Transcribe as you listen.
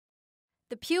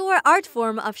The pure art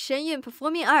form of Shen Yun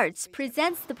Performing Arts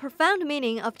presents the profound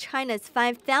meaning of China's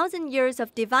 5,000 years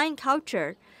of divine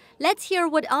culture. Let's hear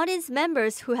what audience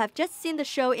members who have just seen the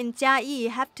show in Chiayi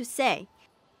have to say.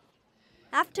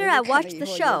 After I watched the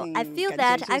show, I feel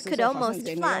that I could almost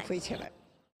fly.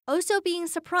 Also being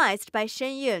surprised by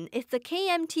Shen Yun is the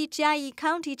KMT Chiayi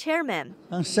County Chairman.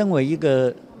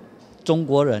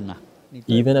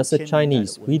 Even as a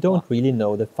Chinese, we don't really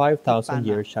know the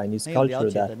 5,000-year Chinese culture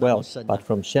that well, but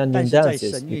from Shen Yun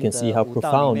dances, you can see how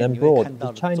profound and broad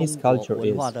the Chinese culture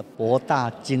is.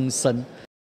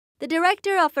 The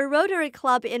director of a Rotary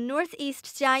Club in northeast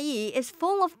Chiayi is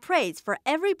full of praise for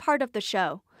every part of the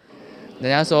show.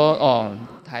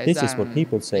 This is what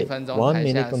people say. 1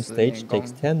 minute on stage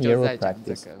takes 10 years of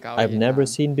practice. I've never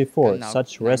seen before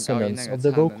such resonance of the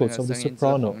vocals of the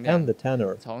soprano and the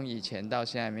tenor.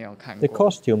 The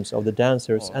costumes of the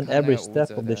dancers and every step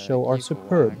of the show are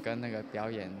superb,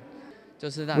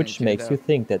 which makes you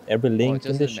think that every link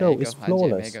in the show is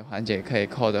flawless.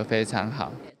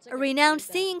 A renowned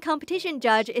singing competition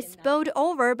judge is bowled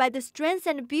over by the strength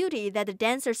and beauty that the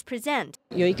dancers present.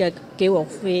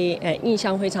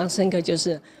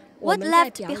 What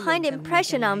left behind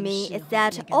impression on me is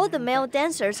that all the male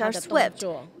dancers are swift,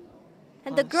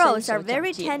 and the girls are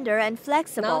very tender and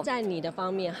flexible.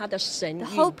 The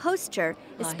whole posture,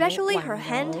 especially her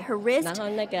hand, her wrist, is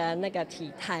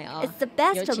the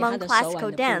best among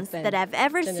classical dance that I've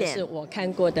ever seen.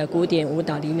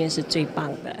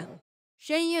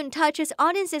 Shen Yun touches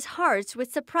audiences' hearts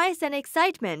with surprise and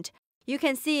excitement. You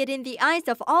can see it in the eyes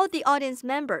of all the audience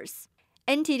members.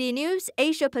 NTD News,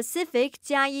 Asia Pacific,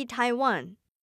 Chiayi, Taiwan.